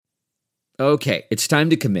Okay, it's time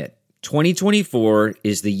to commit. 2024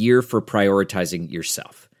 is the year for prioritizing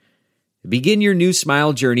yourself. Begin your new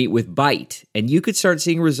smile journey with Byte, and you could start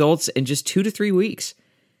seeing results in just 2 to 3 weeks.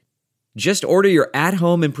 Just order your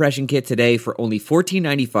at-home impression kit today for only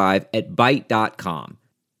 $14.95 at Byte.com.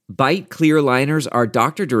 Byte clear liners are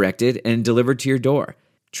doctor-directed and delivered to your door.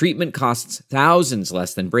 Treatment costs thousands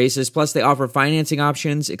less than braces, plus they offer financing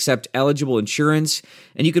options, accept eligible insurance,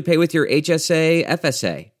 and you could pay with your HSA,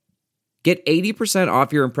 FSA. Get 80%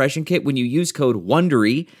 off your impression kit when you use code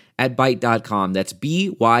WONDERY at Byte.com. That's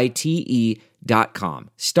BYTE.com.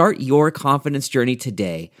 Start your confidence journey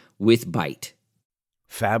today with Byte.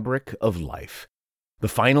 Fabric of Life. The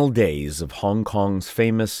final days of Hong Kong's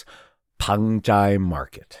famous Pangjai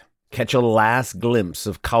Market. Catch a last glimpse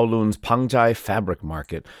of Kowloon's Pangjai Fabric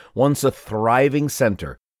Market, once a thriving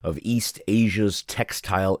center of East Asia's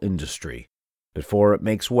textile industry, before it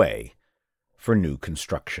makes way for new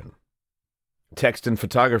construction. Text and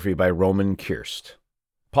photography by Roman Kirst.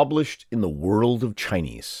 Published in the World of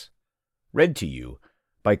Chinese. Read to you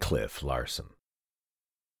by Cliff Larson.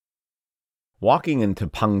 Walking into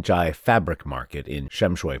Pangjai Fabric Market in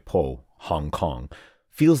Sham Shui Po, Hong Kong,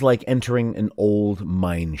 feels like entering an old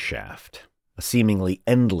mine shaft. A seemingly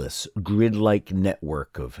endless, grid-like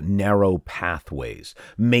network of narrow pathways,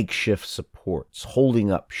 makeshift supports,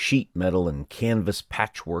 holding up sheet metal and canvas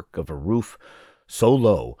patchwork of a roof so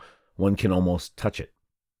low one can almost touch it.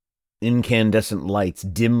 Incandescent lights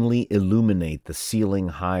dimly illuminate the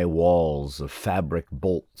ceiling-high walls of fabric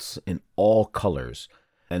bolts in all colors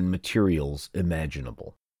and materials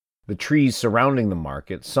imaginable. The trees surrounding the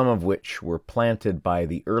market, some of which were planted by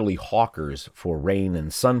the early hawkers for rain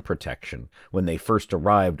and sun protection when they first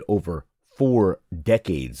arrived over 4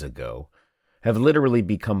 decades ago, have literally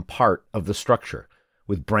become part of the structure,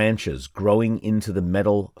 with branches growing into the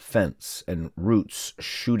metal fence and roots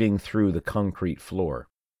shooting through the concrete floor.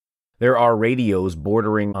 There are radios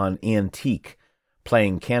bordering on antique,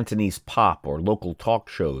 playing Cantonese pop or local talk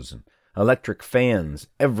shows, and electric fans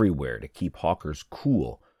everywhere to keep hawkers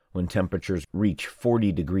cool when temperatures reach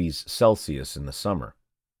 40 degrees Celsius in the summer.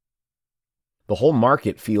 The whole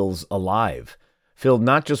market feels alive, filled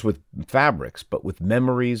not just with fabrics, but with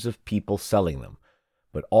memories of people selling them.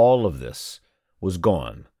 But all of this was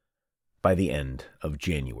gone by the end of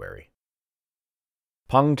January.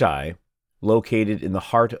 Pangjai, located in the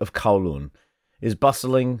heart of Kowloon, is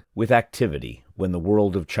bustling with activity when the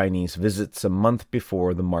World of Chinese visits a month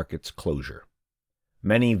before the market's closure.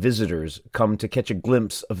 Many visitors come to catch a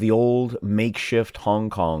glimpse of the old makeshift Hong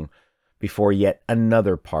Kong before yet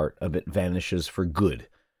another part of it vanishes for good,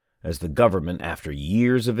 as the government, after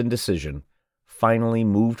years of indecision, finally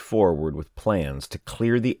moved forward with plans to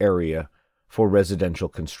clear the area for residential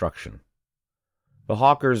construction. The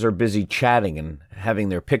hawkers are busy chatting and having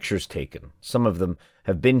their pictures taken. Some of them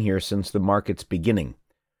have been here since the market's beginning.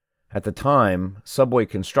 At the time, subway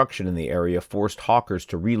construction in the area forced hawkers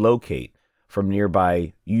to relocate from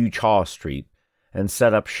nearby Yu Chao Street and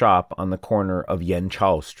set up shop on the corner of Yan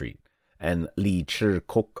Chao Street and Li Chi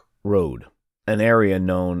Kok Road, an area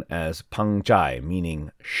known as Pangjai,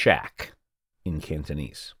 meaning shack in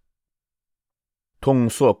Cantonese. Tung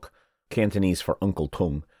Suk, Cantonese for Uncle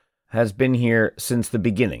Tung, has been here since the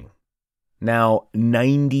beginning. Now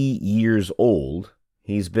 90 years old,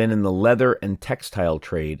 he's been in the leather and textile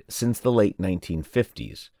trade since the late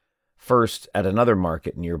 1950s, first at another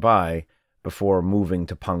market nearby before moving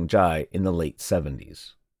to Pangjai in the late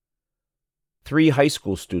 70s. 3 high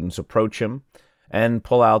school students approach him and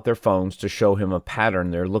pull out their phones to show him a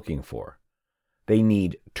pattern they're looking for. They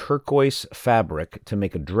need turquoise fabric to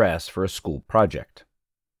make a dress for a school project.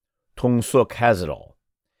 Tung Suk has it all.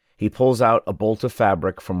 He pulls out a bolt of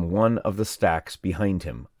fabric from one of the stacks behind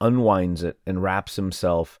him, unwinds it, and wraps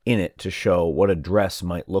himself in it to show what a dress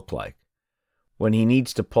might look like. When he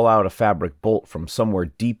needs to pull out a fabric bolt from somewhere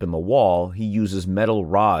deep in the wall, he uses metal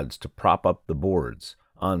rods to prop up the boards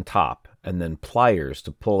on top, and then pliers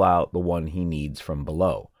to pull out the one he needs from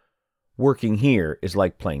below. Working here is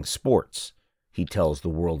like playing sports, he tells the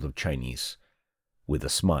World of Chinese, with a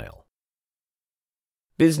smile.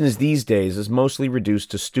 Business these days is mostly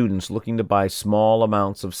reduced to students looking to buy small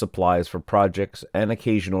amounts of supplies for projects and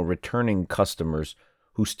occasional returning customers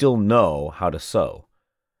who still know how to sew.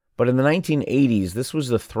 But in the 1980s, this was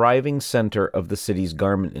the thriving center of the city's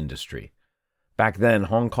garment industry. Back then,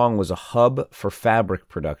 Hong Kong was a hub for fabric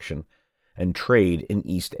production and trade in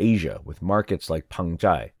East Asia, with markets like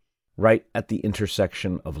Pangjai, right at the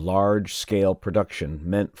intersection of large-scale production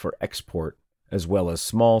meant for export as well as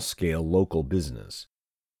small-scale local business.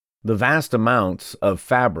 The vast amounts of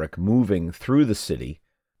fabric moving through the city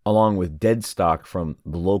along with dead stock from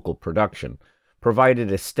the local production,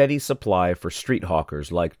 provided a steady supply for street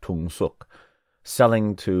hawkers like Tung Suk,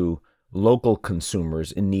 selling to local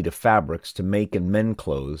consumers in need of fabrics to make and mend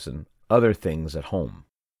clothes and other things at home.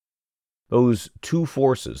 Those two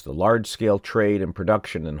forces, the large-scale trade and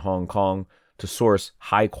production in Hong Kong to source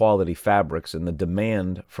high-quality fabrics and the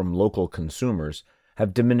demand from local consumers,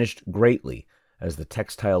 have diminished greatly as the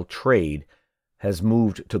textile trade has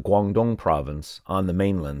moved to Guangdong province on the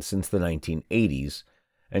mainland since the 1980s,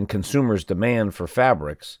 and consumers' demand for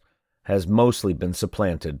fabrics has mostly been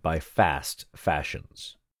supplanted by fast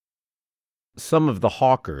fashions. Some of the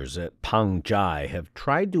hawkers at Pangjai have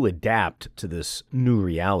tried to adapt to this new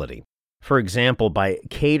reality, for example, by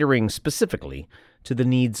catering specifically to the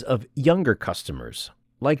needs of younger customers,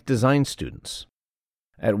 like design students.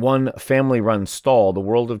 At one family-run stall the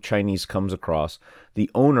World of Chinese comes across,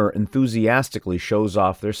 the owner enthusiastically shows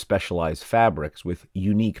off their specialized fabrics with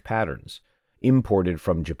unique patterns, imported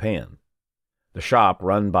from Japan. The shop,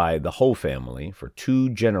 run by the Ho family for 2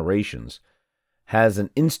 generations, has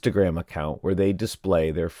an Instagram account where they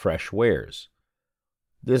display their fresh wares.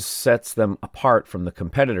 This sets them apart from the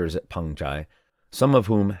competitors at Pangjai, some of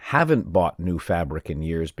whom haven't bought new fabric in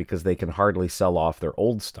years because they can hardly sell off their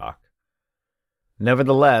old stock.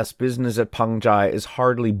 Nevertheless, business at Pangjai is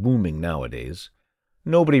hardly booming nowadays.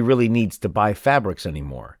 Nobody really needs to buy fabrics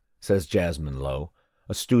anymore, says Jasmine Low,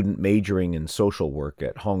 a student majoring in social work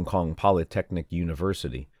at Hong Kong Polytechnic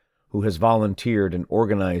University, who has volunteered and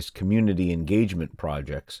organized community engagement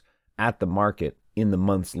projects at the market in the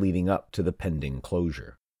months leading up to the pending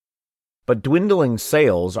closure. But dwindling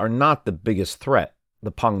sales are not the biggest threat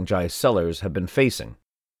the Pangjai sellers have been facing.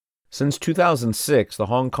 Since 2006, the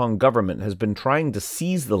Hong Kong government has been trying to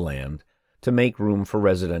seize the land to make room for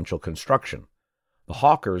residential construction. The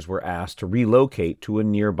hawkers were asked to relocate to a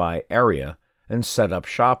nearby area and set up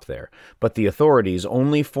shop there, but the authorities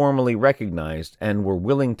only formally recognized and were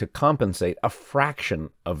willing to compensate a fraction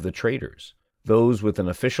of the traders, those with an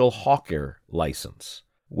official hawker license,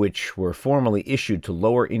 which were formally issued to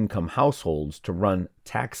lower-income households to run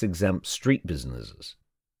tax-exempt street businesses.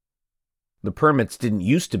 The permits didn't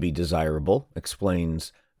used to be desirable,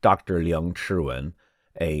 explains Dr. Liang Chiwen,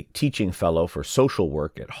 a teaching fellow for social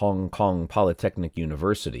work at Hong Kong Polytechnic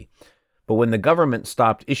University. But when the government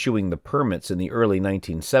stopped issuing the permits in the early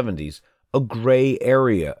 1970s, a gray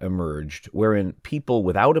area emerged wherein people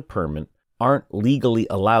without a permit aren't legally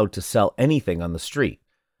allowed to sell anything on the street,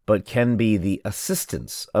 but can be the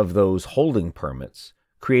assistants of those holding permits,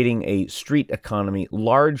 creating a street economy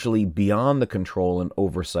largely beyond the control and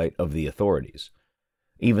oversight of the authorities.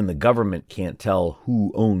 Even the government can't tell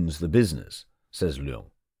who owns the business, says Liu.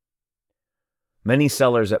 Many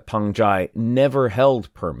sellers at Pangjai never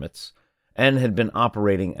held permits and had been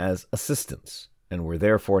operating as assistants, and were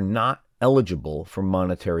therefore not eligible for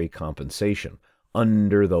monetary compensation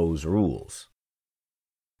under those rules.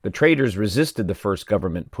 The traders resisted the first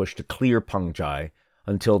government push to clear Pangjai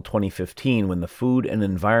until 2015, when the Food and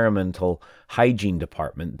Environmental Hygiene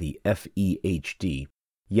Department, the FEHD,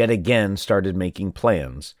 yet again started making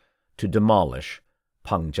plans to demolish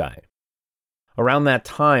Pangjai. Around that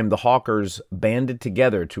time, the hawkers banded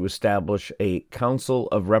together to establish a Council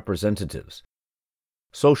of Representatives.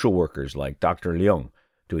 Social workers like Dr. Leung,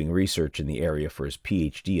 doing research in the area for his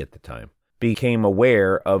PhD at the time, became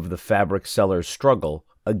aware of the fabric sellers' struggle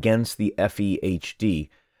against the FEHD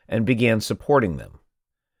and began supporting them.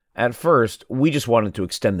 At first, we just wanted to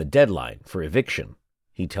extend the deadline for eviction,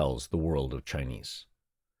 he tells the World of Chinese.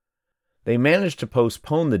 They managed to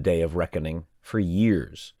postpone the day of reckoning for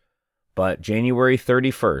years, but January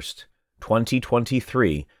 31st,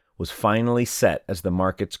 2023 was finally set as the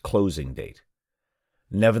market's closing date.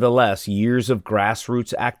 Nevertheless, years of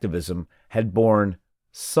grassroots activism had borne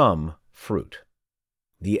some fruit.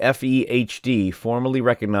 The FEHD formally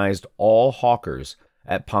recognized all hawkers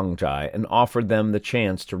at Pangjai and offered them the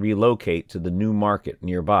chance to relocate to the new market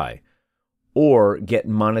nearby, or get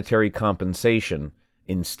monetary compensation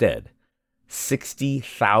instead.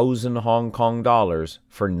 60,000 Hong Kong dollars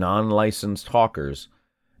for non-licensed hawkers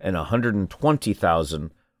and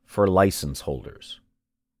 120,000 for license holders.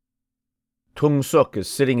 Tung Suk is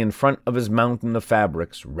sitting in front of his mountain of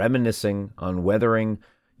fabrics, reminiscing on weathering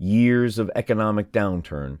years of economic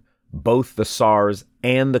downturn, both the SARS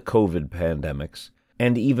and the COVID pandemics,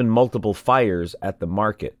 and even multiple fires at the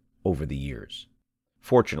market over the years.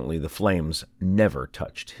 Fortunately, the flames never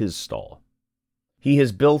touched his stall. He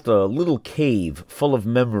has built a little cave full of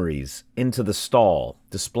memories into the stall,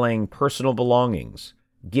 displaying personal belongings,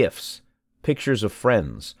 gifts, pictures of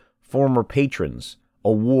friends, former patrons,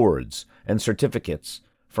 awards, and certificates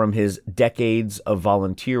from his decades of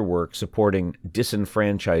volunteer work supporting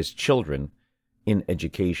disenfranchised children in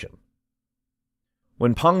education.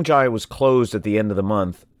 When Pangjai was closed at the end of the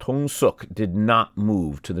month, Tong Suk did not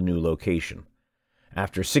move to the new location.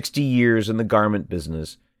 After 60 years in the garment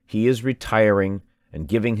business, he is retiring and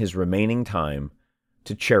giving his remaining time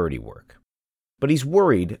to charity work. But he's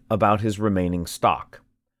worried about his remaining stock.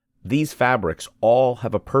 These fabrics all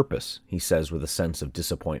have a purpose, he says with a sense of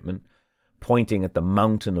disappointment, pointing at the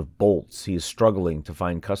mountain of bolts he is struggling to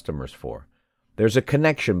find customers for. There's a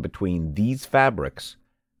connection between these fabrics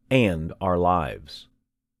and our lives.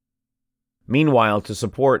 Meanwhile, to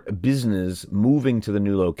support business moving to the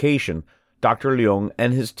new location, Dr. Leung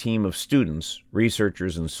and his team of students,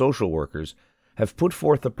 researchers, and social workers have put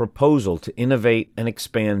forth a proposal to innovate and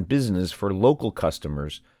expand business for local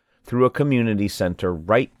customers through a community center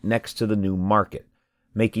right next to the new market,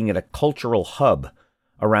 making it a cultural hub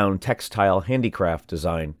around textile handicraft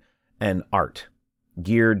design and art,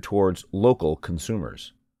 geared towards local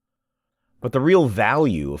consumers. But the real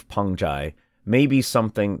value of Pangjai may be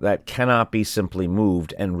something that cannot be simply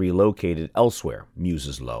moved and relocated elsewhere,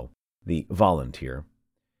 muses Lo, the volunteer.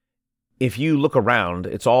 If you look around,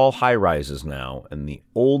 it's all high-rises now, and the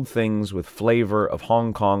old things with flavor of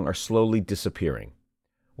Hong Kong are slowly disappearing.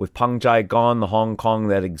 With Pangjai gone, the Hong Kong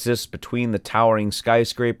that exists between the towering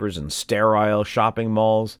skyscrapers and sterile shopping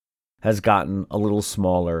malls has gotten a little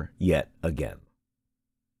smaller yet again.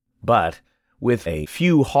 But with a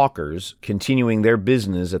few hawkers continuing their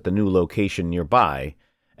business at the new location nearby,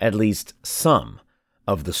 at least some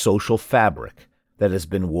of the social fabric that has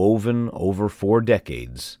been woven over 4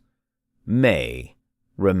 decades may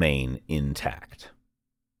remain intact.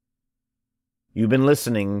 You've been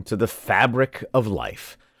listening to The Fabric of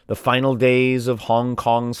Life, the final days of Hong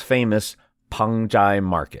Kong's famous Pangjai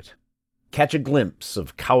Market. Catch a glimpse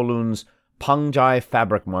of Kowloon's Pangjai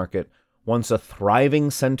Fabric Market, once a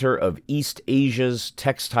thriving center of East Asia's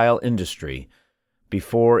textile industry,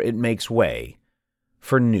 before it makes way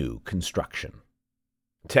for new construction.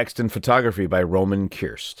 Text and photography by Roman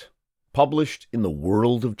Kirst. Published in the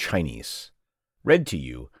World of Chinese. Read to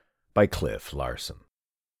you by Cliff Larson.